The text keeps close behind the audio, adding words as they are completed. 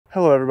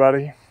Hello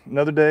everybody,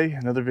 another day,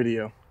 another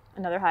video.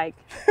 Another hike.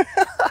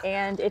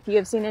 And if you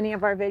have seen any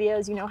of our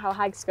videos, you know how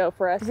hikes go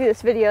for us. If you see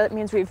this video, that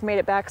means we've made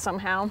it back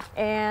somehow.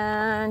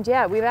 And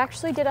yeah, we've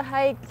actually did a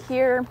hike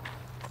here,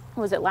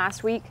 was it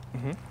last week?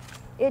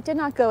 It did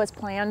not go as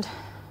planned.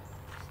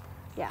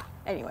 Yeah,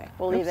 anyway,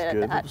 we'll leave it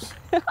at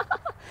that.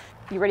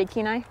 You ready,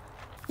 Kenai?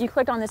 You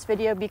clicked on this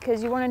video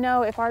because you want to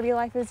know if RV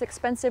life is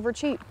expensive or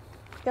cheap.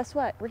 Guess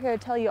what? We're here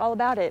to tell you all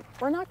about it.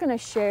 We're not going to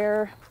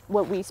share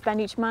what we spend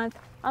each month.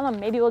 I don't know,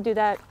 maybe we'll do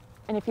that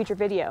in a future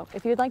video.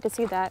 If you'd like to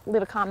see that,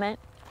 leave a comment,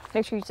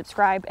 make sure you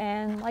subscribe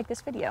and like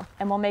this video,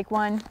 and we'll make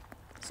one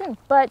soon.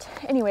 But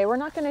anyway, we're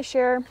not going to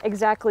share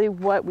exactly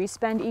what we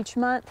spend each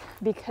month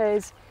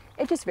because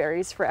it just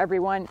varies for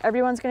everyone.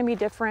 Everyone's going to be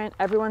different.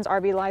 Everyone's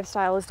RV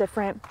lifestyle is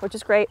different, which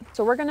is great.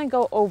 So we're going to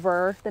go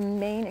over the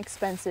main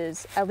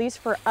expenses, at least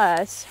for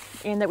us,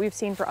 and that we've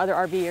seen for other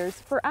RVers.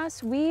 For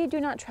us, we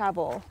do not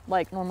travel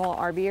like normal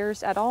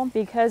RVers at all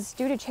because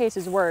due to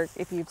Chase's work,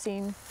 if you've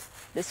seen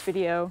this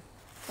video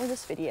or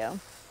this video,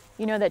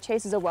 you know that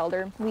Chase is a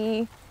welder.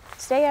 We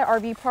stay at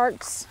RV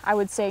parks, I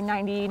would say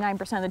 99%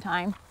 of the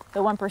time.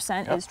 The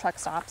 1% is truck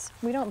stops.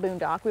 We don't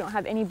boondock. We don't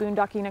have any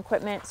boondocking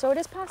equipment, so it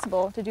is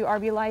possible to do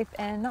RV life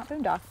and not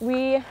boondock.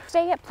 We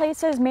stay at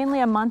places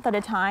mainly a month at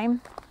a time,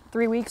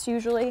 3 weeks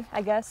usually,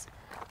 I guess.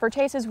 For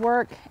Chase's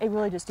work, it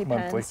really just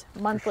depends.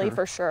 Monthly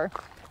for sure.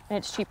 And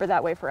it's cheaper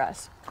that way for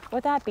us.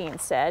 With that being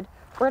said,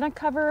 we're gonna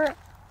cover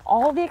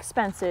all the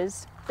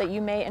expenses that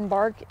you may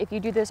embark if you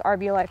do this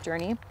RV life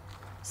journey.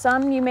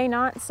 Some you may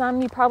not,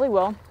 some you probably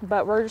will,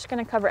 but we're just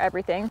gonna cover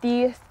everything.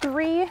 The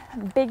three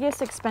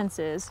biggest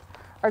expenses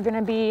are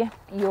gonna be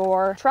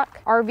your truck,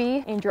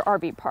 RV, and your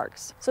RV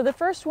parks. So the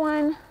first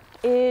one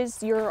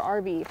is your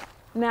RV.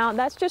 Now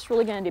that's just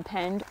really gonna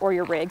depend, or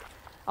your rig,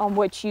 on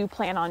what you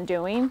plan on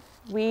doing.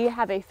 We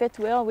have a fifth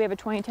wheel, we have a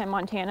 2010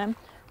 Montana.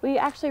 We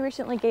actually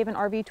recently gave an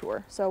RV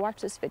tour, so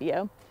watch this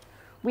video.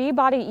 We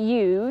bought it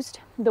used.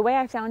 The way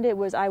I found it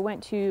was I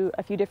went to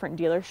a few different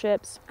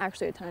dealerships,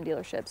 actually a ton of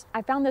dealerships.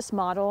 I found this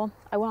model.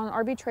 I went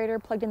on RV Trader,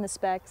 plugged in the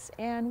specs,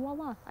 and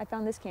voila, I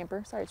found this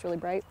camper. Sorry, it's really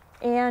bright.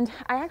 And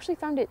I actually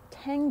found it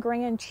 10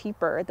 grand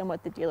cheaper than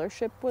what the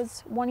dealership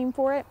was wanting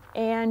for it.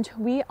 And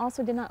we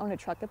also did not own a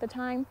truck at the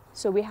time,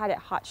 so we had it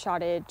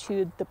hot-shotted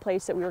to the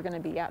place that we were gonna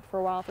be at for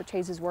a while for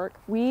Chase's work.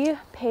 We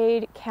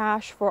paid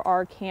cash for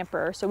our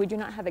camper, so we do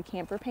not have a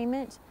camper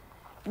payment.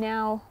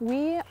 Now,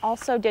 we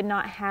also did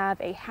not have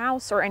a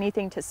house or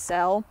anything to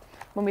sell.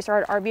 When we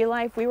started RV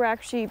life, we were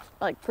actually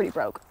like pretty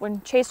broke.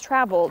 When Chase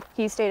traveled,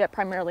 he stayed at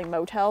primarily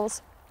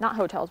motels, not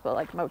hotels, but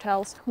like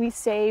motels. We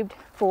saved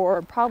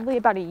for probably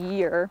about a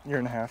year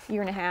and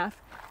a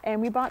half, and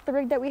we bought the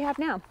rig that we have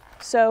now.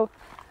 So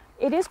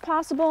it is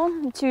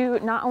possible to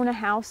not own a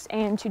house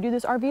and to do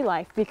this RV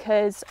life,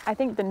 because I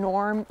think the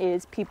norm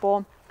is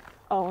people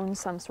own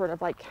some sort of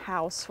like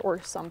house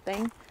or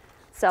something,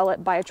 sell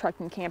it, buy a truck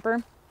and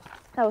camper.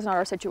 That was not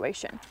our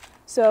situation.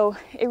 So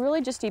it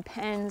really just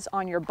depends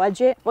on your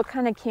budget. What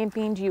kind of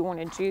camping do you want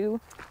to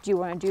do? Do you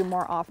want to do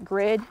more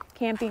off-grid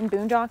camping,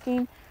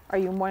 boondocking? Or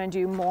you want to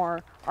do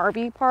more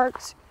RV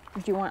parks?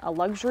 Do you want a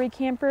luxury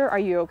camper? Are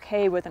you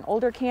okay with an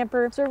older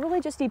camper? So it really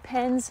just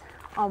depends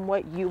on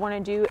what you want to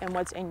do and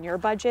what's in your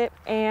budget.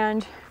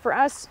 And for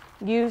us,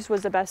 used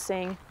was the best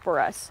thing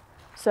for us.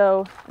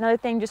 So another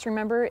thing just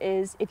remember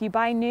is if you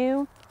buy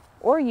new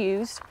or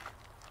used,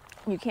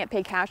 you can't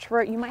pay cash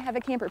for it, you might have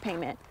a camper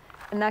payment.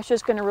 And that's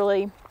just gonna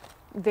really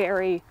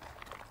vary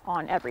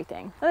on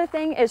everything. Another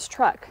thing is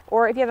truck,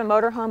 or if you have a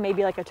motorhome,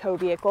 maybe like a tow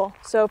vehicle.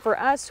 So for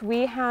us,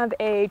 we have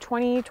a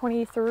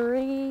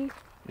 2023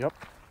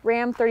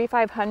 Ram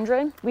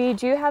 3500. We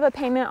do have a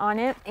payment on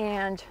it,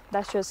 and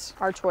that's just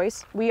our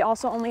choice. We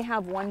also only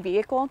have one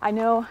vehicle. I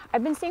know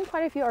I've been seeing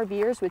quite a few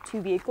RVers with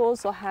two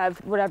vehicles. They'll have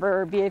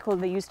whatever vehicle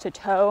they use to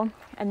tow,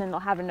 and then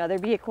they'll have another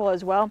vehicle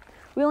as well.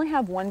 We only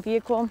have one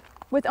vehicle.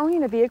 With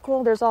owning a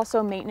vehicle, there's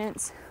also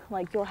maintenance.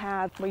 Like you'll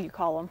have, what do you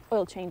call them?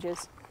 Oil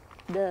changes.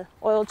 The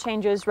oil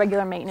changes,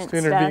 regular maintenance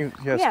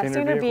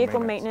standard vehicle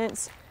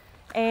maintenance.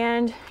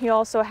 And you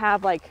also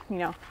have like, you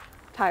know,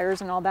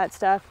 tires and all that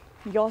stuff.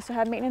 You also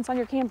have maintenance on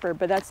your camper,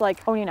 but that's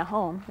like owning a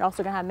home. You're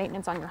also gonna have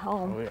maintenance on your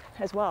home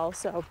as well.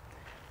 So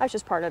that's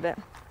just part of it.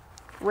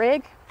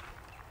 Rig,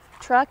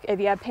 truck, if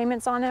you have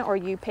payments on it or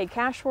you pay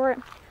cash for it.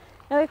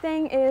 Another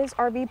thing is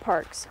RV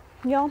parks.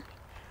 Y'all,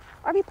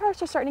 RV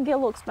parks are starting to get a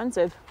little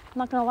expensive. I'm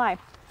not gonna lie.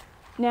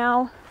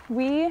 Now,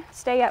 we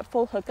stay at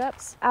full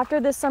hookups. After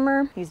this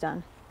summer, he's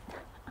done.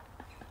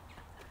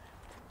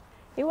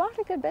 He walked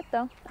a good bit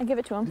though, I give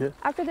it to him. Yeah.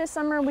 After this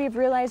summer, we've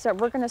realized that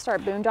we're gonna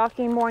start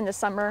boondocking more in the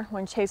summer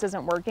when Chase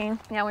isn't working.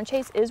 Now, when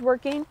Chase is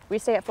working, we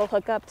stay at full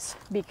hookups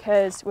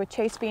because with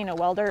Chase being a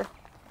welder,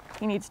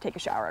 he needs to take a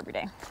shower every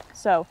day.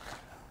 So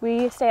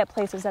we stay at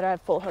places that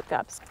have full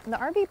hookups. The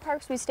RV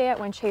parks we stay at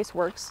when Chase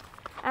works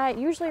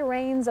usually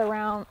ranges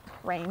around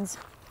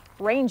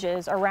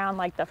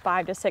like the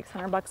 $500 to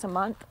 $600 a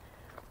month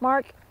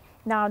mark.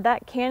 Now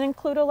that can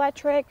include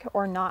electric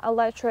or not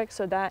electric,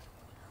 so that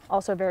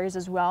also varies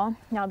as well.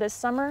 Now this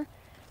summer,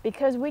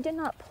 because we did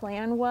not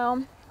plan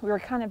well, we were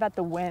kind of at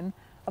the whim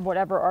of of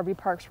whatever RV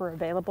parks were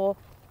available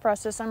for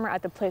us this summer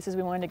at the places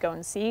we wanted to go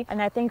and see.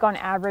 And I think on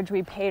average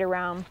we paid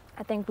around,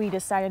 I think we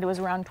decided it was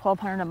around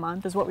 $1,200 a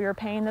month is what we were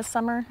paying this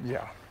summer.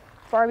 Yeah.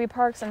 For RV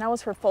parks, and that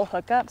was for full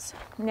hookups.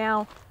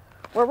 Now,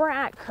 where we're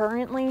at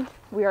currently,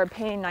 we are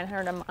paying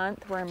 $900 a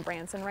month. We're in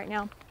Branson right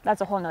now. That's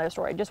a whole nother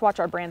story. Just watch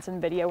our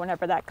Branson video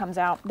whenever that comes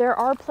out. There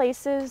are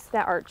places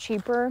that are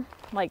cheaper,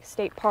 like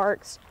state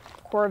parks,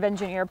 Corps of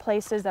Engineer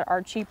places that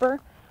are cheaper,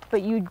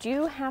 but you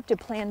do have to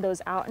plan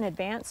those out in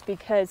advance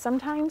because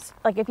sometimes,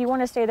 like if you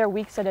want to stay there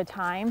weeks at a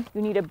time,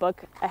 you need to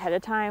book ahead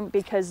of time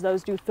because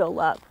those do fill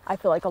up, I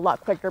feel like, a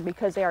lot quicker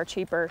because they are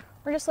cheaper.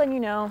 We're just letting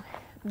you know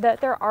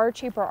that there are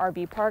cheaper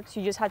RV parks.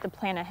 You just have to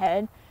plan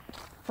ahead.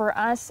 For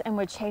us and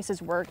with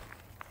Chase's work,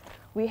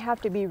 we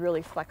have to be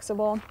really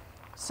flexible.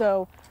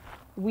 So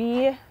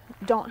we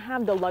don't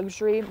have the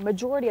luxury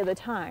majority of the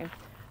time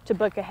to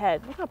book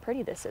ahead. Look how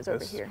pretty this is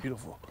over here. This is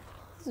beautiful.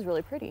 This is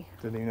really pretty.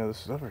 Didn't even know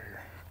this was over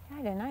here. I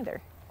didn't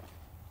either.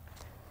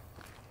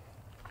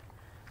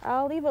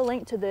 I'll leave a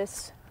link to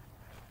this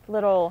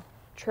little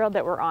trail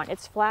that we're on.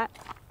 It's flat.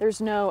 There's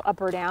no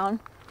up or down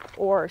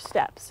or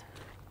steps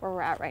where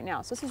we're at right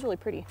now. So this is really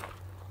pretty.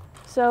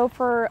 So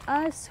for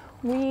us,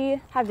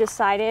 we have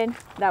decided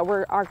that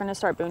we are going to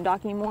start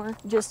boondocking more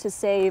just to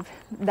save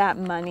that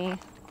money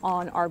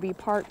on RV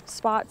park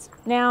spots.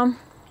 Now,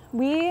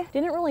 we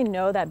didn't really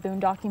know that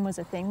boondocking was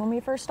a thing when we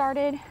first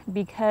started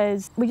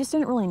because we just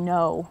didn't really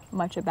know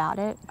much about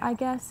it, I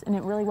guess, and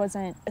it really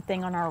wasn't a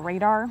thing on our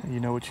radar.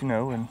 You know what you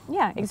know, and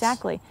yeah,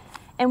 exactly.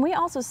 And we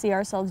also see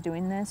ourselves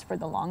doing this for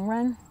the long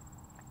run.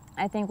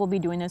 I think we'll be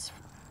doing this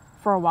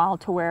for a while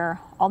to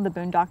where all the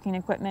boondocking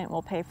equipment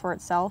will pay for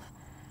itself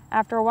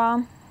after a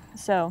while.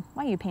 So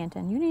why are you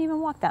panting? You didn't even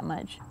walk that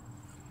much.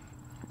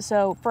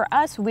 So for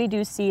us, we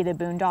do see the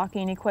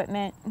boondocking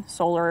equipment,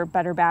 solar,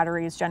 better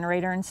batteries,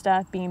 generator and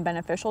stuff being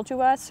beneficial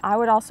to us. I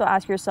would also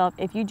ask yourself,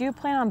 if you do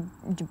plan on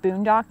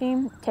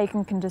boondocking, take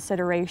in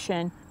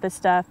consideration the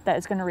stuff that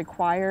is going to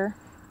require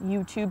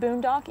you to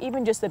boondock,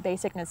 even just the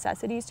basic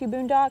necessities to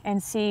boondock,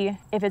 and see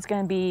if it's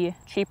going to be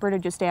cheaper to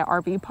just stay at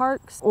RV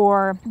parks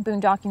or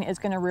boondocking is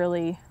going to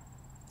really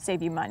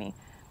save you money.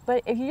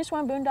 But if you just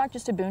want to boondock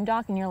just to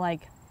boondock and you're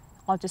like,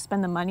 I'll just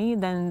spend the money,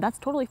 then that's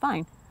totally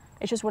fine.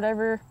 It's just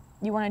whatever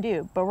you want to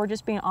do, but we're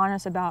just being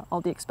honest about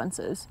all the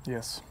expenses.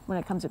 Yes. When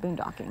it comes to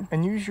boondocking.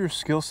 And use your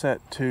skill set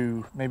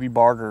to maybe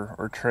barter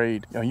or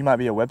trade. You know, you might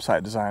be a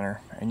website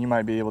designer and you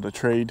might be able to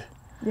trade.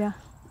 Yeah.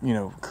 You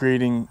know,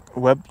 creating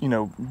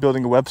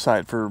building a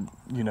website for,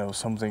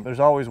 something. There's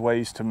always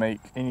ways to make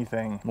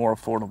anything more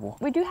affordable.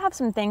 We do have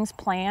some things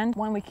planned.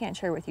 One, we can't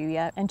share with you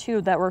yet, and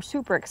two, that we're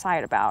super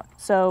excited about.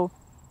 So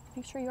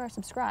make sure you are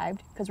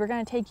subscribed because we're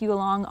going to take you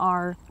along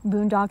our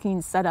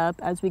boondocking setup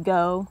as we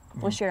go.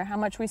 We'll share how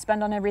much we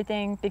spend on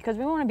everything because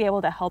we want to be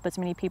able to help as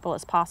many people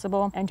as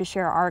possible and to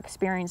share our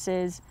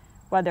experiences,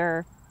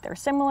 whether they're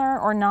similar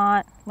or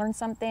not, learn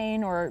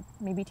something or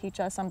maybe teach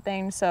us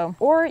something. So,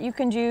 or you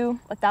can do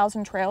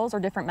 1,000 trails or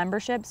different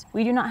memberships.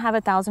 We do not have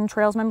 1,000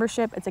 trails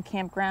membership. It's a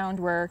campground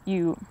where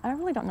I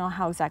really don't know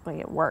how exactly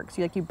it works.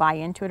 You buy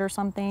into it or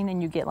something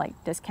and you get like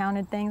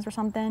discounted things or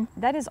something.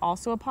 That is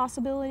also a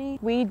possibility.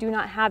 We do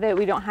not have it.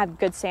 We don't have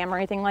Good Sam or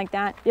anything like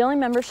that. The only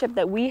membership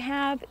that we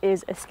have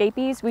is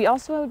Escapees. We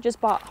also just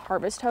bought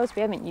Harvest Host.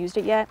 We haven't used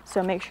it yet.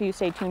 So make sure you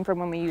stay tuned for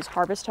when we use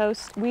Harvest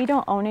Host. We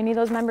don't own any of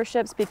those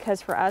memberships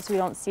because for us, we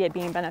don't see it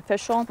being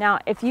beneficial. Now,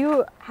 if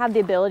you have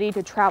the ability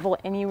to travel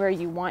anywhere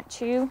you want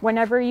to,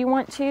 whenever you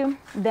want to,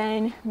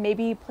 then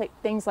maybe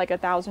things like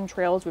 1,000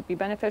 trails would be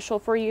beneficial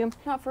for you,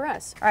 not for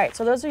us. All right,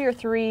 so those are your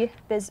three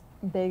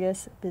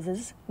biggest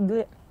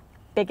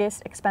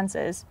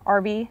expenses: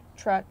 RV,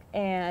 truck,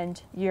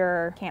 and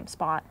your camp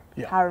spot,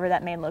 however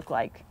that may look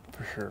like.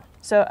 For sure.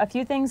 So a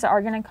few things that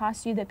are going to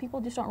cost you that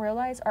people just don't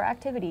realize are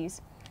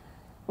activities.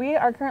 We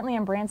are currently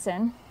in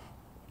Branson.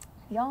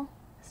 Y'all,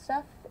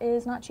 stuff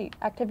is not cheap.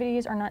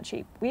 Activities are not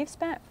cheap. We've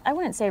spent, I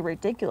wouldn't say a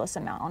ridiculous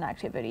amount on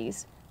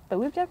activities, but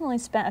we've definitely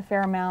spent a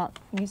fair amount.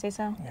 Can you say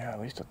so? Yeah, at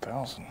least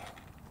 1,000.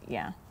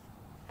 Yeah,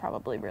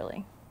 probably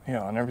really.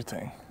 Yeah, on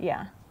everything.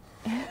 Yeah.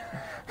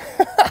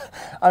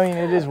 I mean,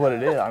 it is what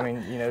it is. I mean,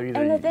 either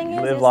and the thing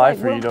you is, live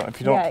life or you don't. If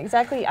you don't. Yeah,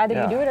 exactly.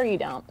 Either you do it or you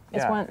don't.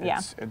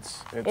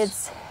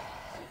 It's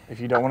if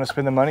you don't want to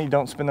spend the money,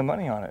 don't spend the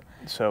money on it.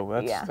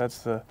 So that's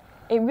the.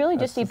 It really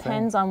just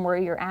depends on where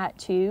you're at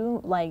too.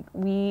 Like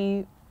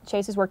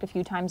Chase has worked a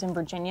few times in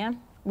Virginia.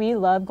 We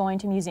love going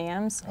to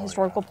museums,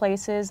 historical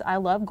places. I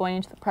love going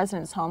into the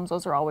president's homes.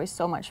 Those are always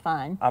so much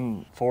fun.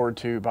 I'm forward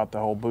to about the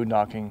whole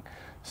boondocking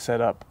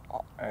setup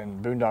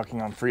and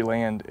boondocking on free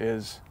land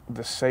is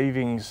the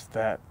savings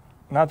that,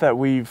 not that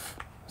we've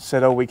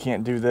said, we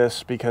can't do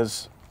this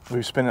because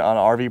we've spent it on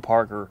an RV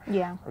park or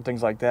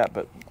things like that,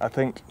 but I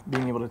think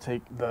being able to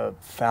take the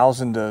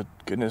 $1,000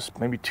 to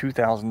maybe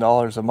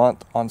 $2,000 a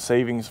month on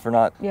savings for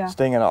not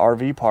staying at an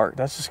RV park,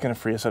 that's just going to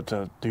free us up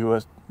to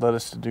let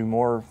us do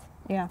more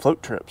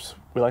float trips.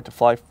 We like to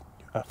fly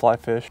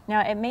fish.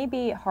 Now it may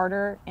be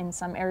harder in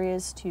some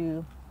areas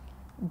to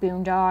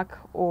boondock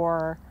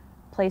or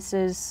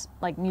places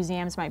like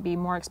museums might be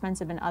more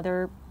expensive in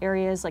other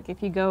areas. Like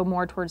if you go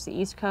more towards the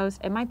East Coast,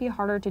 it might be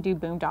harder to do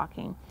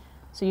boondocking.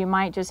 So you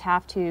might just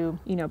have to,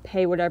 you know,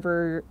 pay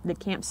whatever the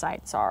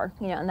campsites are,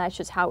 you know, and that's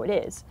just how it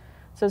is.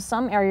 So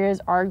some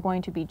areas are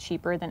going to be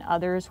cheaper than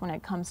others when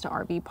it comes to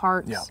RV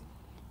parks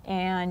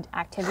and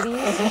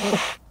activities.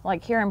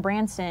 Like here in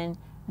Branson,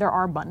 there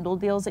are bundle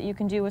deals that you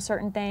can do with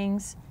certain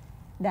things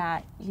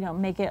that, you know,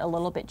 make it a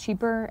little bit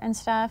cheaper and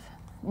stuff.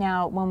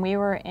 Now, when we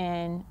were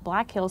in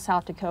Black Hills,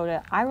 South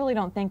Dakota, I really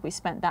don't think we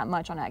spent that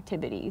much on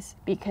activities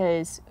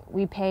because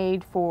we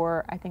paid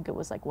for, I think it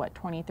was like, what,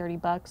 20, 30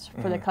 bucks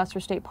for the Custer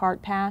State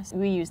Park pass.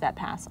 We used that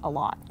pass a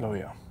lot. Oh,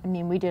 yeah. I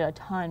mean, we did a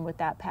ton with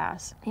that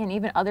pass. And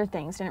even other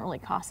things didn't really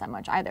cost that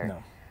much either.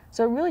 No.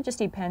 So it really just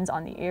depends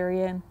on the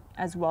area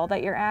as well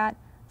that you're at.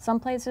 Some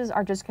places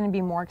are just going to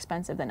be more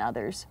expensive than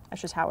others.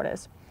 That's just how it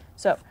is.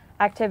 So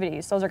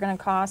activities, those are going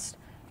to cost.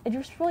 It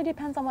just really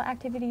depends on what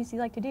activities you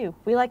like to do.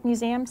 We like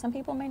museums. Some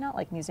people may not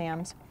like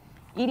museums.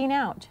 Eating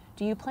out.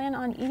 Do you plan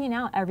on eating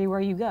out everywhere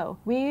you go?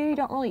 We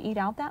don't really eat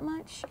out that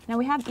much. Now,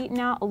 we have eaten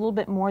out a little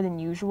bit more than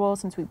usual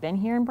since we've been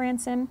here in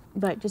Branson,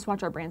 but just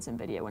watch our Branson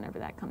video whenever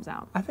that comes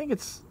out. I think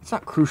it's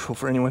not crucial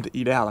for anyone to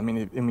eat out. I mean,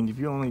 if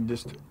you only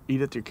just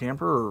eat at your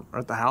camper or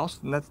at the house,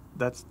 then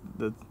there's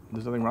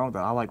nothing wrong with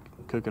that. I like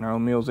cooking our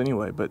own meals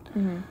anyway, but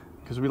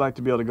because we like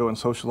to be able to go and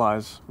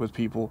socialize with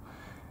people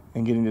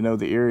and getting to know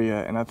the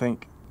area, and I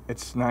think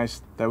it's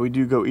nice that we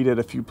do go eat at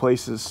a few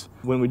places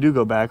when we do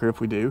go back, or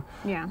if we do,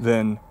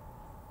 then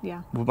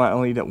we might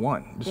only eat at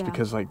one, just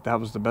because like that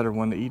was the better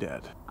one to eat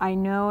at. I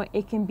know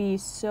it can be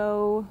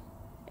so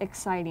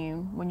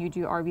exciting when you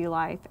do RV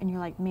life and you're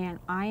like, man,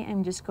 I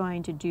am just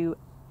going to do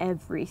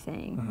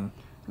everything.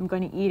 I'm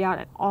going to eat out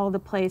at all the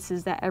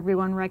places that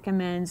everyone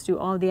recommends, do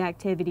all the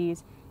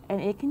activities, and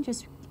it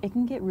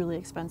can get really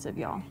expensive,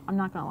 y'all. I'm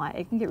not gonna lie,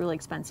 it can get really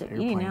expensive.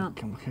 Eating out.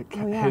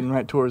 Heading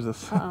right towards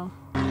us.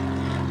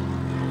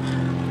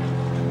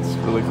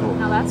 Really cool.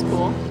 Now that's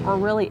cool. Or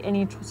really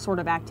any sort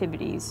of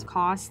activities,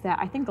 costs that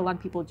I think a lot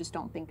of people just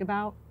don't think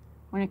about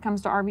when it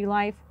comes to RV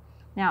life.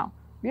 Now,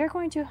 we are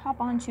going to hop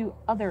on to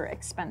other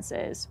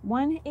expenses.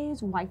 One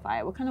is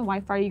Wi-Fi. What kind of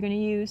Wi-Fi are you going to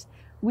use?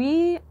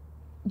 We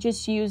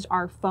just used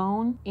our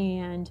phone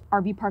and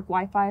RV park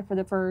Wi-Fi for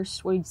the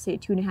first, what did you say,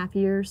 2.5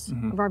 years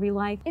of RV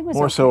life. It was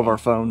more so of our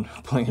phone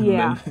plan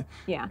than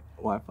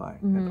Wi-Fi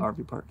at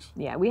RV parks.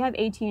 Yeah, we have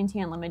AT&T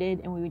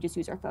Unlimited, and we would just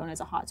use our phone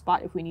as a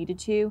hotspot if we needed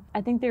to.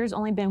 I think there's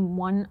only been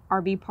one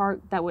RV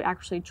park that would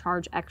actually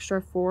charge extra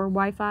for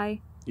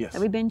Wi-Fi that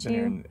we've been to.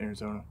 Here in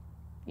Arizona.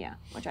 Yeah,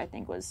 which I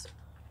think was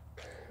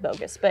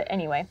bogus. But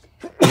anyway,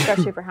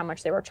 especially for how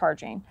much they were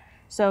charging.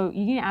 So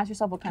you need to ask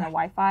yourself what kind of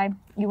Wi-Fi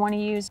you want to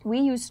use. We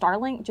use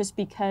Starlink just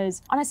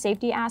because on a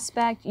safety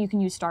aspect, you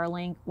can use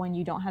Starlink when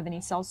you don't have any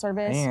cell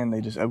service. And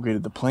they just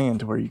upgraded the plan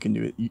to where you can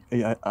do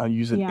it. I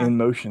use it in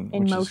motion.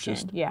 In motion,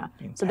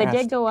 fantastic. So they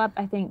did go up,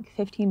 I think,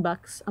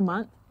 $15 a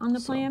month on the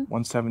plan.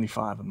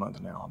 $175 a month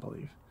now, I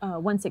believe.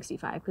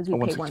 $165 because we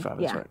pay one.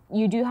 That's right.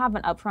 You do have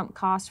an upfront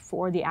cost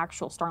for the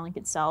actual Starlink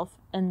itself,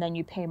 and then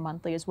you pay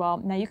monthly as well.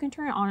 Now you can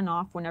turn it on and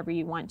off whenever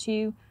you want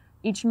to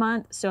each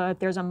month. So if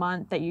there's a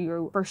month that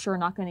you're for sure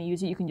not going to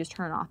use it, you can just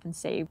turn it off and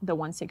save the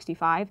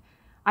 $165.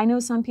 I know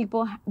some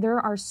people, there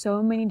are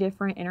so many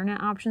different internet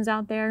options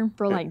out there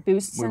for like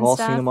boosts and stuff. We've all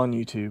seen them on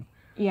YouTube.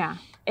 Yeah,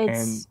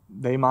 it's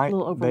and they might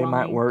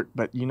work,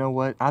 but you know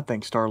what? I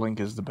think Starlink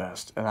is the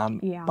best, and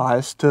I'm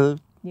biased to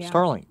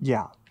Starlink.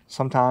 Yeah,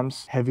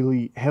 sometimes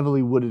heavily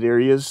wooded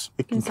areas,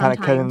 it can kind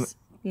of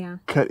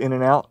cut in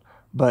and out.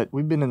 But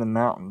we've been in the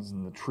mountains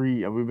and the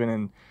tree. We've been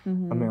in, I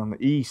mean, on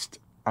the east.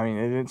 I mean,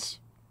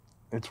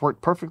 it's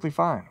worked perfectly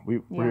fine.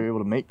 We were able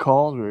to make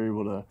calls. We were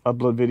able to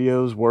upload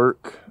videos,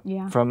 work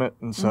from it,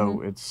 and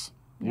so it's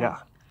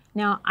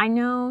Now I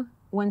know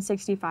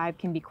 $165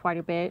 can be quite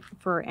a bit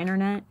for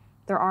internet.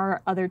 There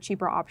are other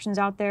cheaper options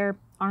out there.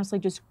 Honestly,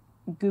 just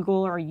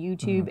Google or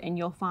YouTube and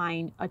you'll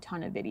find a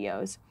ton of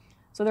videos.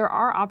 So there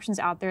are options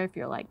out there if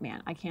you're like,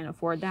 man, I can't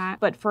afford that.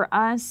 But for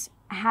us,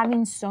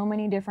 having so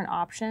many different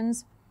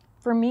options,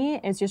 for me,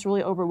 it's just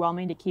really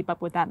overwhelming to keep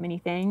up with that many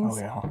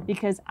things.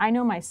 Because I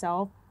know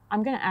myself,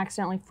 I'm going to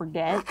accidentally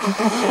forget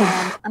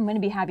and I'm going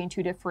to be having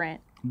two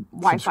different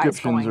Wi-Fi's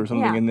subscriptions or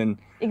something, and then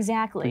you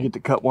get to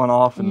cut one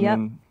off, and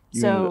then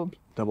you end up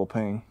double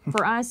paying.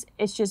 For us,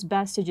 it's just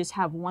best to just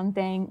have one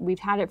thing. We've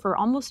had it for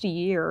almost a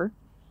year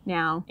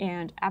now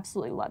and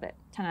absolutely love it.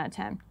 10 out of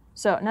 10.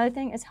 So another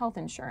thing is health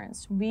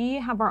insurance. We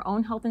have our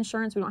own health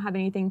insurance. We don't have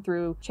anything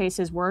through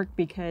Chase's work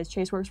because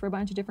Chase works for a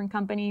bunch of different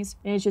companies.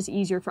 And it's just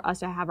easier for us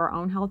to have our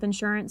own health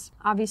insurance.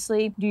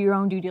 Obviously, do your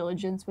own due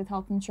diligence with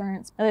health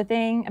insurance. Another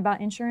thing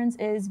about insurance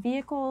is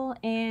vehicle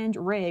and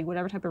rig,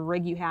 whatever type of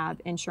rig you have,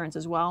 insurance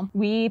as well.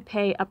 We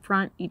pay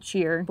upfront each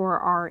year for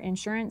our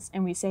insurance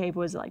and we save,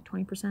 was it like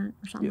 20%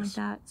 or something like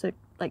that? So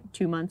like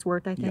 2 months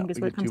worth, I think, is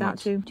what it comes out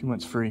to. 2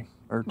 months free.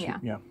 Or two,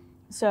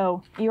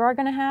 So you are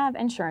going to have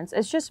insurance.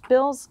 It's just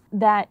bills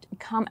that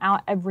come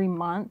out every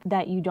month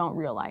that you don't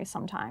realize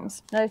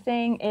sometimes. Another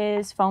thing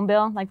is phone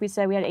bill. Like we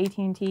said, we had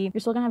AT&T. You're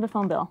still going to have a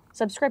phone bill.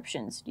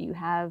 Subscriptions. Do you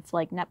have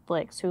like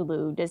Netflix,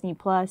 Hulu, Disney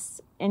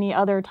Plus, any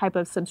other type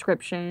of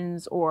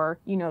subscriptions, or,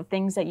 you know,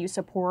 things that you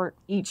support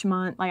each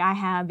month? Like I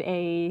have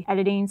a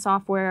editing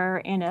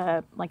software and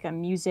a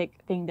music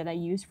thing that I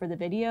use for the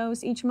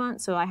videos each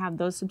month. So I have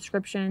those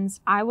subscriptions.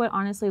 I would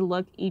honestly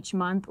look each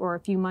month or a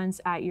few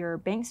months at your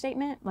bank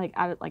statement, like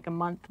at like a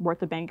month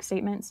worth of bank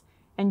statements,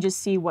 and just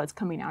see what's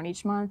coming out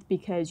each month,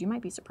 because you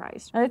might be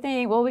surprised. Another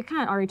thing, well, we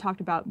kind of already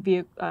talked about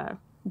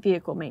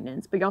vehicle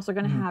maintenance, but you're also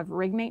going to have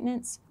rig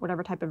maintenance.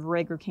 Whatever type of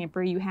rig or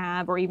camper you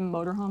have, or even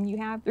motorhome you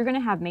have, you're going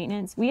to have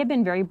maintenance. We have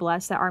been very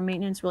blessed that our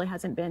maintenance really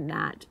hasn't been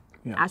that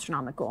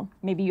astronomical.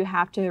 Maybe you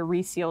have to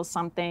reseal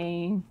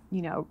something,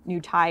 you know,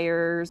 new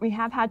tires. We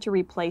have had to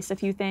replace a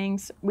few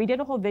things. We did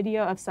a whole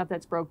video of stuff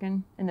that's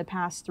broken in the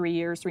past 3.5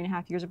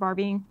 years of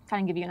RVing,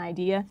 kind of give you an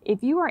idea.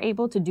 If you are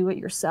able to do it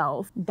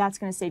yourself, that's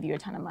going to save you a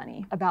ton of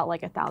money. About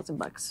like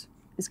 $1,000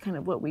 is kind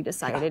of what we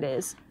decided it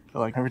is.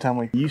 Like every time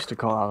we used to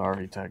call out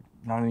RV tech,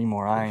 not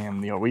anymore.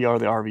 We are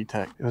the RV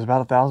tech. It was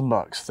about $1,000.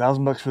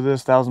 $1,000 for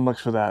this, $1,000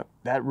 for that.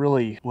 That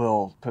really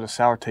will put a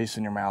sour taste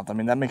in your mouth. I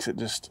mean, that makes it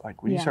just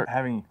like when you start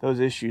having those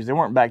issues, they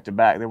weren't back to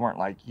back. They weren't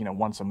like, you know,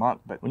 once a month.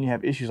 But when you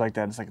have issues like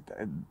that, it's like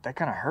that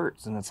kind of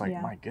hurts. And it's like,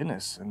 my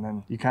goodness. And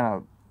then you kind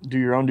of do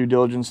your own due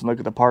diligence and look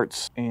at the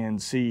parts and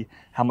see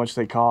how much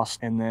they cost,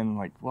 and then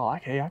like, well,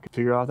 okay, I could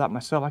figure out that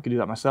myself. I could do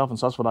that myself, and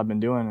so that's what I've been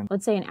doing. And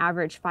let's say an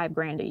average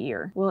 $5,000 a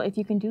year. Well, if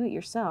you can do it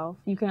yourself,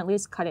 you can at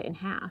least cut it in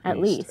half. At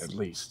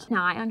least.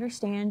 Now, I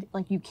understand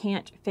like you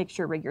can't fix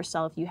your rig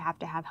yourself. You have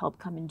to have help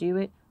come and do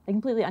it. I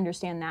completely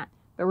understand that,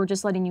 but we're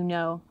just letting you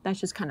know that's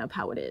just kind of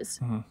how it is.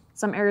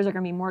 Some areas are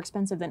going to be more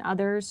expensive than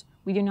others.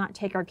 We do not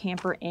take our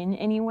camper in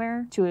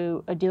anywhere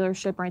to a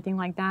dealership or anything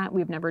like that.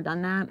 We've never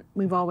done that.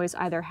 We've always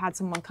either had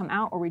someone come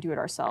out or we do it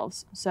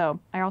ourselves. So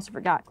I also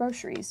forgot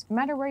groceries. No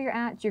matter where you're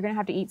at, you're going to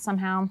have to eat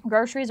somehow.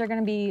 Groceries are going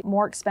to be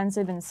more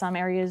expensive in some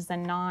areas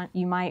than not.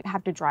 You might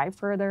have to drive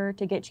further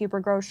to get cheaper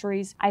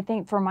groceries. I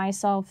think for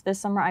myself this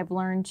summer, I've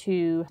learned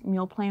to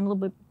meal plan a little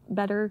bit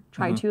better,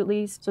 try to at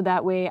least, so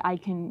that way I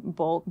can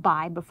bulk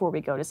buy before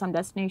we go to some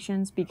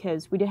destinations,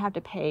 because we did have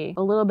to pay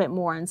a little bit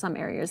more in some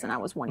areas than I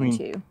was wanting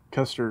to.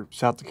 Custer,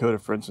 South Dakota,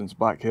 for instance,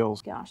 Black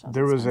Hills. Gosh,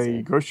 there was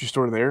a grocery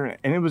store there,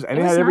 and it had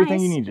nice.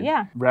 everything you needed.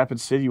 Yeah. Rapid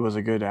City was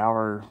a good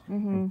hour,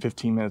 and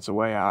 15 minutes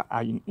away,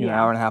 an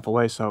hour and a half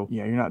away. So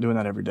yeah, you're not doing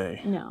that every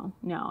day. No,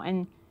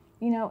 and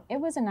you know, it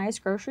was a nice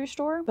grocery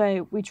store,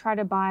 but we try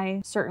to buy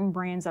certain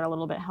brands that are a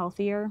little bit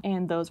healthier,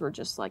 and those were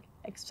just like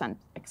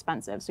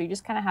expensive. So you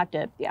just kind of have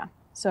to,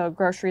 So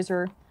groceries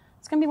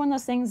it's gonna be one of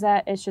those things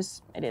that it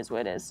is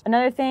what it is.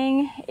 Another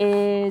thing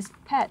is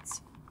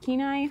pets.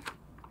 Kenai,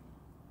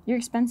 you're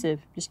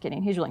expensive. Just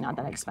kidding. He's really not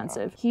that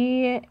expensive.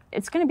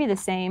 It's gonna be the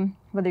same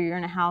whether you're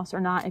in a house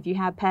or not. If you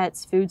have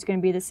pets, food's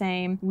gonna be the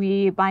same.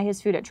 We buy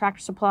his food at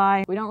Tractor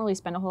Supply. We don't really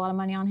spend a whole lot of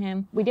money on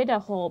him. We did a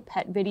whole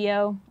pet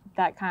video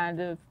that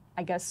kind of,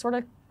 I guess, sort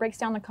of breaks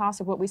down the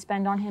cost of what we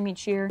spend on him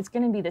each year. It's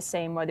going to be the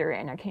same whether you're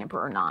in a camper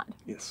or not.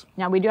 Yes.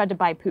 Now, we do have to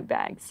buy poop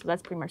bags, so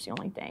that's pretty much the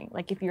only thing.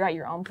 Like, if you're at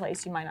your own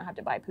place, you might not have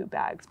to buy poop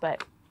bags,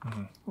 but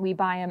we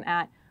buy them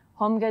at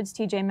Home Goods,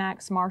 TJ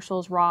Maxx,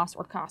 Marshalls, Ross,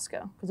 or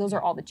Costco, because those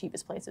are all the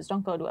cheapest places.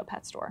 Don't go to a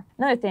pet store.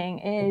 Another thing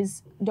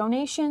is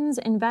donations,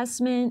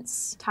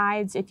 investments,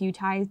 tithes. If you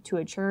tithe to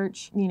a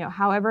church, you know,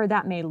 however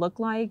that may look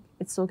like,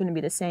 it's still going to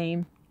be the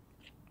same.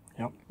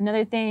 Yep.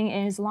 Another thing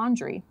is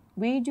laundry.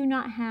 We do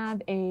not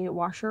have a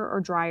washer or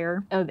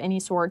dryer of any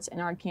sorts in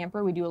our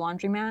camper. We do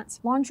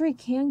laundromats. Laundry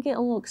can get a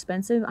little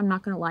expensive, I'm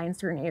not going to lie, in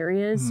certain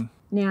areas.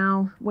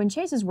 Now, when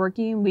Chase is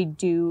working,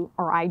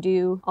 I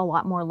do a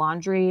lot more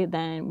laundry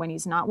than when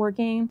he's not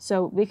working.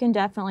 So we can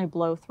definitely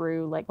blow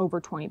through like over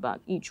 $20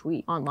 each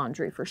week on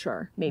laundry for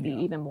sure. Maybe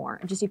even more.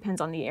 It just depends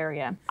on the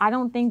area. I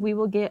don't think we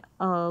will get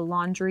a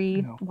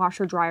laundry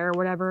washer, dryer, or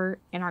whatever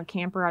in our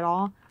camper at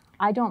all.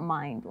 I don't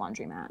mind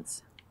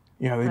laundromats.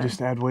 Yeah, they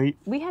just add weight.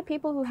 We have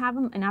people who have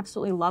them and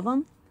absolutely love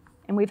them,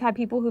 and we've had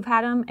people who've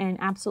had them and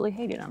absolutely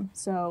hated them.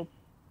 So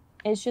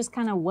it's just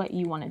kind of what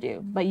you want to do,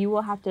 but you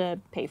will have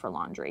to pay for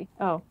laundry.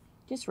 Oh,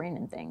 just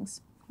random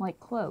things like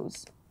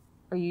clothes.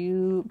 Are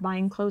you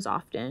buying clothes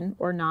often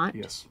or not?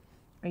 Yes.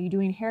 Are you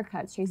doing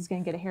haircuts? Chase is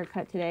going to get a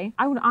haircut today.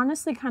 I would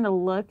honestly kind of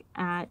look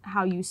at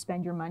how you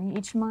spend your money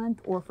each month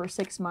or for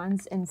 6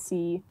 months and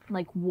see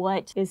like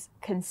what is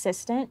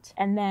consistent,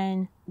 and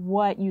then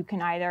what you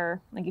can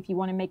either, like if you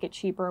want to make it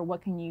cheaper,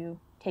 what can you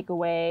take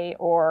away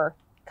or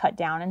cut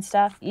down and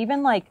stuff.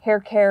 Even like hair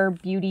care,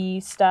 beauty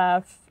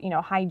stuff, you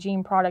know,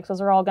 hygiene products,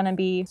 those are all going to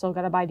be, still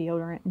got to buy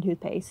deodorant and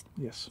toothpaste.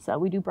 Yes. So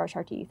we do brush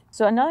our teeth.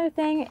 So another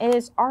thing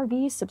is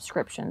RV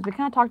subscriptions. We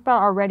kind of talked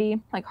about already,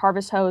 like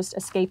Harvest Host,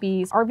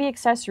 Escapees, RV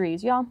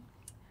accessories. Y'all,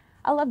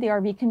 I love the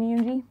RV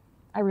community.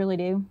 I really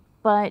do.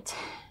 But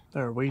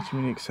there are way too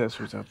many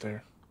accessories out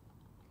there.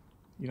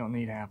 You don't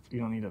need a, you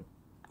don't need them.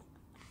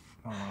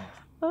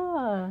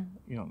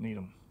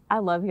 I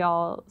love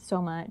y'all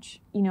so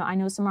much. You know, I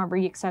know some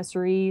RV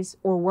accessories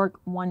or work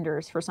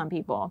wonders for some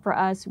people. For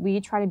us, we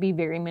try to be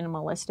very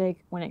minimalistic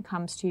when it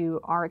comes to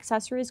our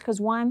accessories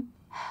because one,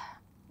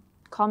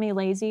 call me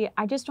lazy,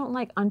 I just don't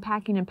like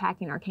unpacking and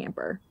packing our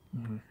camper.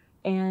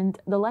 And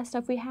the less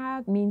stuff we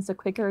have means the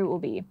quicker it will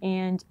be.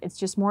 And it's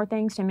just more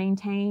things to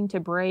maintain, to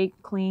break,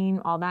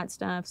 clean, all that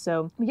stuff.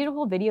 So we did a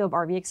whole video of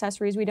RV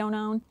accessories we don't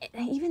own.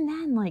 And even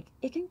then, like,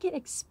 it can get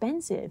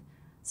expensive.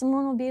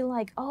 Someone will be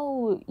like,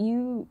 oh,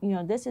 you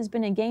know, this has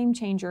been a game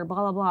changer, blah,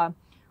 blah, blah.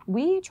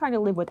 We try to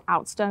live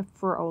without stuff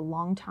for a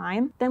long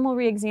time. Then we'll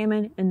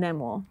re-examine and then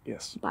we'll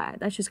buy it.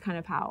 That's just kind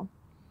of how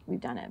we've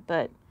done it.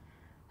 But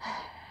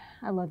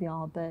I love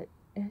y'all, but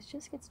it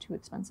just gets too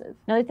expensive.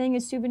 Another thing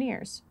is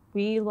souvenirs.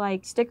 We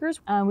like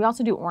stickers. We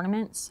also do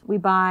ornaments. We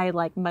buy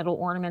like metal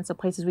ornaments of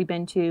places we've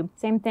been to.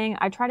 Same thing.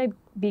 I try to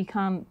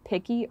become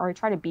picky, or I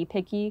try to be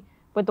picky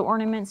with the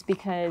ornaments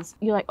because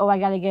you're like, oh, I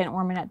got to get an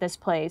ornament at this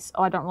place.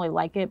 Oh, I don't really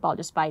like it, but I'll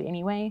just buy it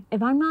anyway.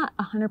 If I'm not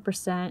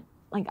 100%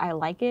 like I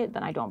like it,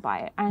 then I don't buy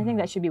it. And I think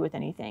that should be with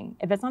anything.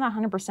 If it's not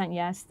 100%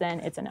 yes, then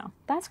it's a no.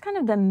 That's kind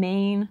of the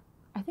main,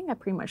 I think I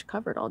pretty much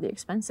covered all the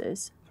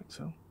expenses. I think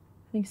so.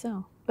 I think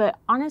so. But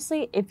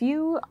honestly, if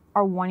you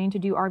are wanting to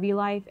do RV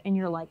life and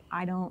you're like,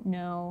 I don't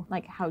know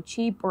like how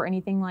cheap or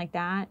anything like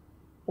that,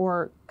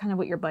 or kind of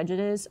what your budget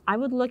is, I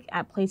would look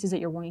at places that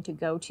you're wanting to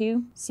go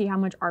to, see how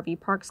much RV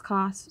parks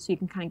cost so you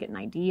can kind of get an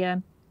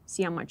idea,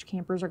 see how much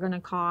campers are going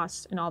to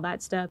cost and all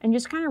that stuff, and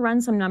just kind of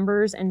run some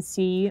numbers and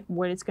see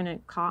what it's going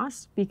to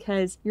cost,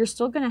 because you're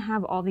still going to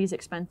have all these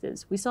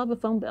expenses. We still have a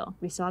phone bill.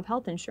 We still have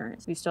health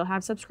insurance. We still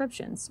have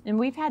subscriptions. And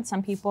we've had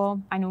some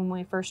people, I know when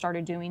we first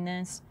started doing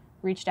this,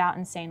 reached out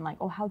and saying like,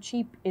 oh, how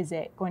cheap is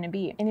it going to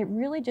be? And it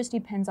really just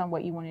depends on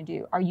what you want to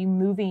do. Are you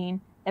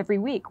moving every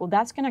week? Well,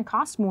 that's going to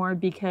cost more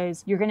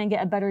because you're going to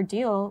get a better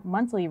deal,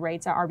 monthly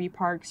rates at RV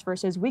parks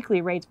versus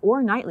weekly rates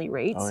or nightly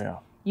rates. Oh, yeah.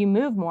 You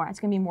move more, it's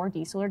going to be more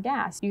diesel or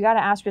gas. You got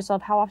to ask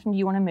yourself, how often do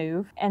you want to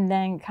move? And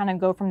then kind of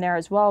go from there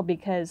as well,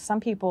 because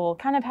some people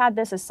kind of had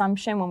this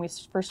assumption when we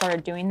first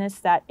started doing this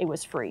that it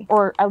was free,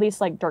 or at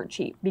least like dirt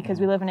cheap, because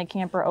we live in a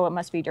camper. Oh, it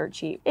must be dirt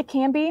cheap. It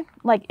can be.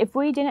 Like if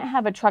we didn't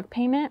have a truck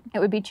payment, it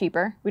would be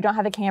cheaper. We don't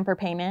have a camper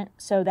payment,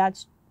 so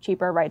that's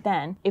cheaper right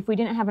then. If we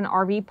didn't have an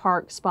RV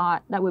park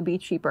spot, that would be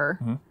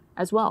cheaper.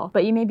 As well.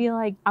 But you may be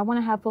like, I want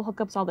to have full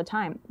hookups all the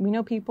time. We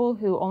know people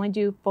who only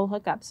do full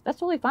hookups. That's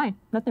totally fine.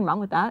 Nothing wrong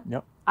with that.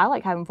 Yep. I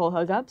like having full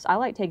hookups. I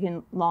like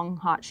taking long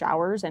hot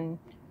showers and,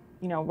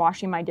 you know,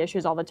 washing my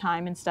dishes all the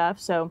time and stuff.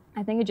 So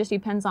I think it just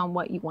depends on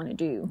what you want to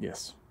do.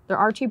 Yes. There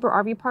are cheaper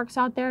RV parks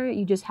out there.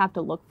 You just have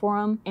to look for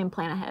them and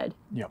plan ahead.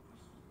 Yep.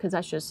 Because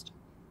that's just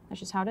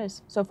how it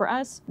is. So for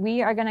us,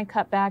 we are going to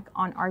cut back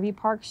on RV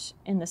parks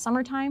in the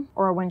summertime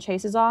or when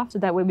Chase is off, so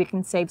that way we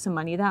can save some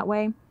money that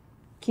way.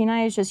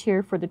 Kenai is just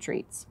here for the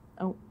treats.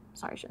 Oh,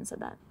 sorry, I shouldn't have said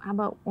that. How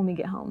about when we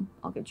get home,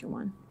 I'll get you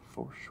one.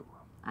 For sure.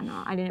 I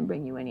know, I didn't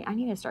bring you any. I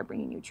need to start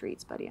bringing you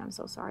treats, buddy. I'm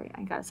so sorry.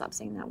 I gotta stop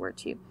saying that word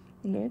too.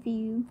 Love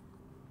you.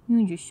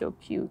 You're just so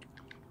cute.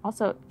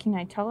 Also,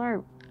 Kenai, tell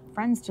our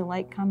friends to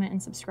like, comment,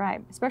 and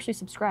subscribe. Especially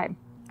subscribe.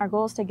 Our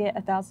goal is to get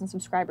 1,000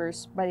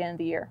 subscribers by the end of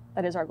the year.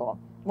 That is our goal.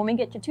 When we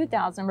get to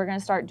 2,000, we're gonna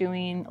start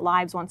doing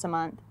lives once a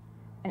month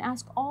and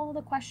ask all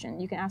the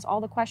questions. You can ask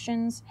all the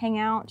questions, hang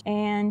out,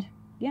 and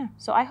yeah,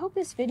 so I hope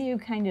this video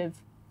kind of,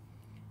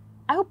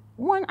 I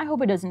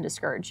hope it doesn't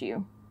discourage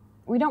you.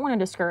 We don't want to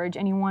discourage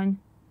anyone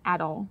at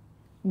all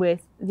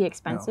with the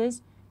expenses.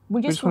 No.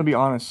 We just want to be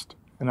honest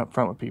and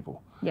upfront with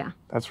people. Yeah.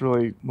 That's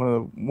really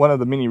one of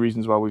the many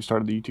reasons why we've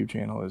started the YouTube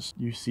channel is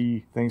you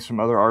see things from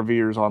other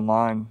RVers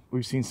online.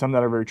 We've seen some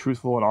that are very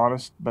truthful and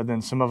honest, but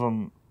then some of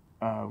them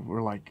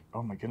we're like,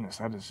 oh my goodness,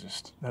 that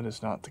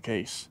is not the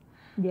case.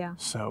 Yeah.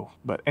 So,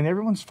 and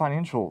everyone's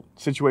financial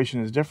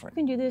situation is different.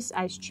 You can do this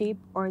as cheap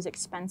or as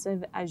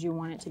expensive as you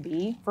want it to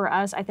be. For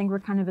us, I think we're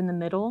kind of in the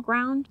middle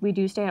ground. We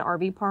do stay at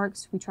RV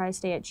parks. We try to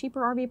stay at cheaper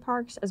RV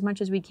parks as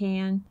much as we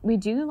can. We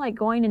do like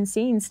going and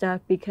seeing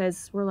stuff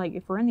because we're like,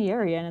 if we're in the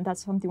area and if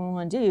that's something we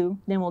want to do,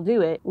 then we'll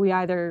do it. We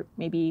either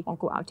maybe won't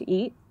go out to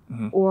eat,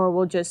 or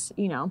we'll just,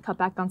 you know, cut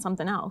back on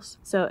something else.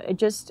 So it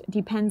just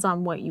depends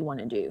on what you want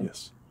to do.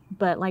 Yes.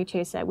 But like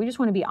Chase said, we just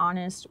want to be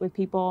honest with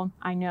people.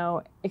 I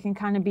know it can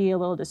kind of be a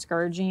little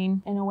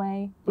discouraging in a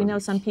way. We know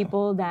some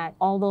people that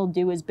all they'll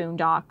do is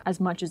boondock as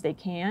much as they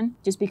can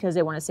just because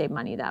they want to save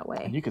money that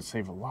way. And you could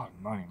save a lot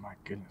of money, my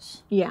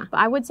goodness. Yeah. But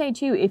I would say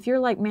too, if you're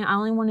like, man, I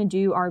only want to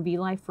do RV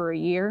life for a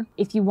year.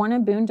 If you want to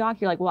boondock,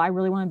 you're like, well, I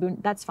really want to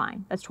boondock. That's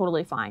fine. That's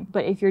totally fine.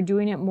 But if you're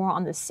doing it more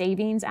on the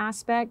savings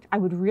aspect, I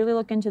would really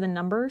look into the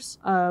numbers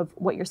of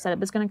what your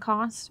setup is going to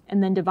cost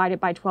and then divide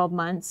it by 12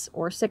 months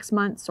or 6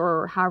 months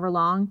or however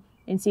long.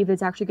 and see if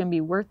it's actually going to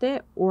be worth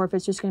it, or if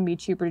it's just going to be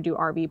cheaper to do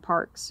RV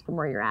parks from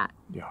where you're at.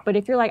 Yeah. But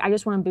if you're like, I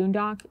just want to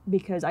boondock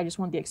because I just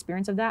want the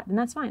experience of that, then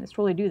that's fine. Let's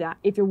totally do that.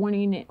 If you're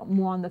wanting it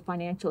more on the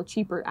financial,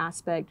 cheaper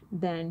aspect,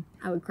 then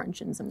I would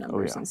crunch in some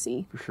numbers and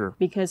see. For sure.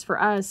 Because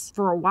for us,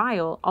 for a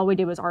while, all we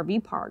did was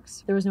RV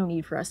parks. There was no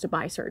need for us to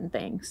buy certain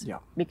things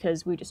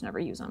because we just never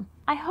use them.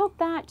 I hope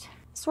that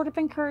sort of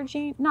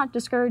encouraging, not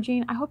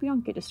discouraging. I hope you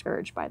don't get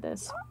discouraged by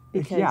this.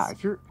 Because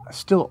if you're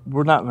still,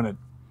 we're not going to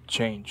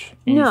change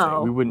anything.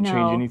 No, we wouldn't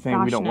change anything.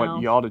 gosh, We don't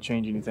want y'all to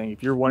change anything.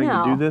 If you're wanting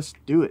to do this,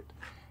 do it.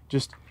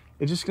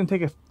 It's just going to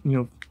take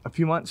a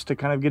few months to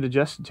kind of get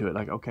adjusted to it.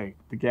 Like, okay,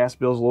 the gas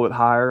bill's a little bit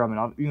higher. I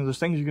mean, there's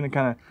things you're going to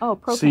kind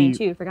of propane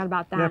too. Forgot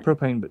about that. Yeah,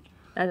 propane, but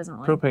that doesn't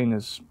really. Propane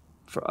is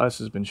for us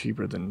has been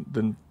cheaper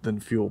than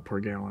fuel per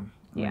gallon.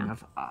 I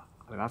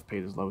mean, I've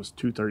paid as low as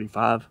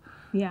 $2.35.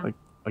 Yeah. Like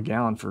a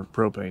gallon for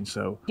propane.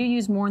 So do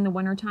use more in the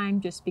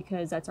wintertime just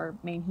because that's our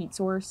main heat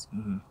source.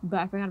 But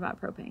I forgot about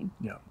propane.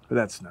 Yeah, but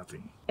that's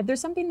nothing. If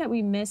there's something that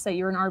we miss that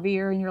you're an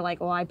RVer and you're like,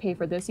 I pay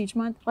for this each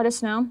month, let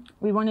us know.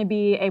 We want to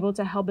be able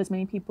to help as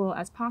many people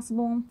as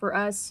possible. For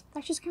us,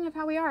 that's just kind of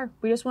how we are.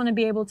 We just want to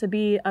be able to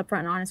be upfront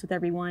and honest with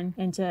everyone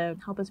and to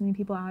help as many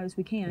people out as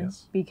we can.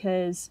 Yes.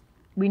 Because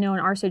we know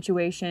in our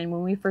situation,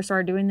 when we first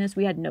started doing this,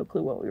 we had no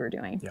clue what we were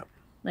doing. Yep.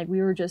 Like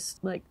we were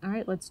just like, all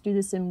right, let's do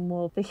this and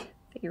we'll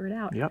figure it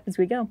out as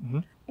we go.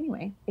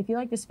 Anyway, if you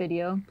like this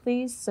video,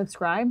 please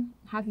subscribe.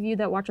 Half of you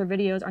that watch our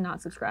videos are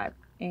not subscribed.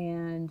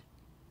 And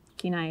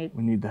Kenai,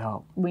 we need the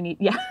help.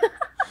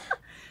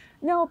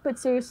 No, but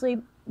seriously,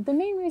 the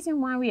main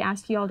reason why we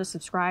ask you all to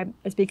subscribe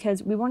is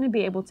because we want to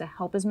be able to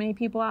help as many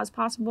people out as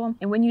possible.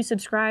 And when you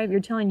subscribe,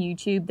 you're telling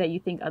YouTube that you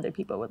think other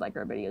people would like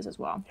our videos as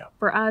well. Yep.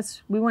 For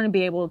us, we want to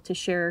be able to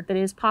share that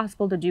it is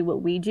possible to do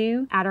what we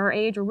do at our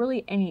age, or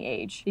really any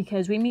age,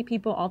 because we meet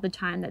people all the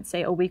time that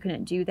say, we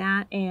couldn't do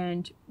that.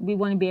 And we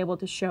want to be able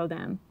to show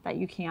them that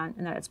you can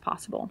and that it's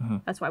possible.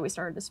 That's why we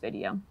started this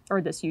video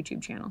or this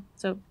YouTube channel.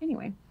 So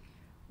anyway,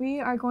 we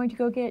are going to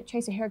go get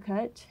Chase a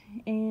haircut,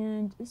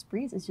 and this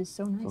breeze is just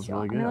so nice,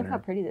 y'all. Really Look how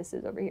pretty this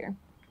is over here.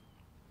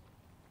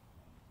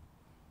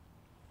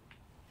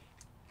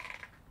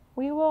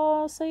 We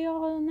will see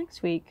y'all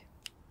next week.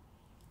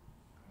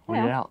 We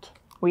out.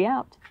 We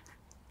out.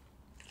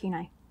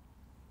 Kenai.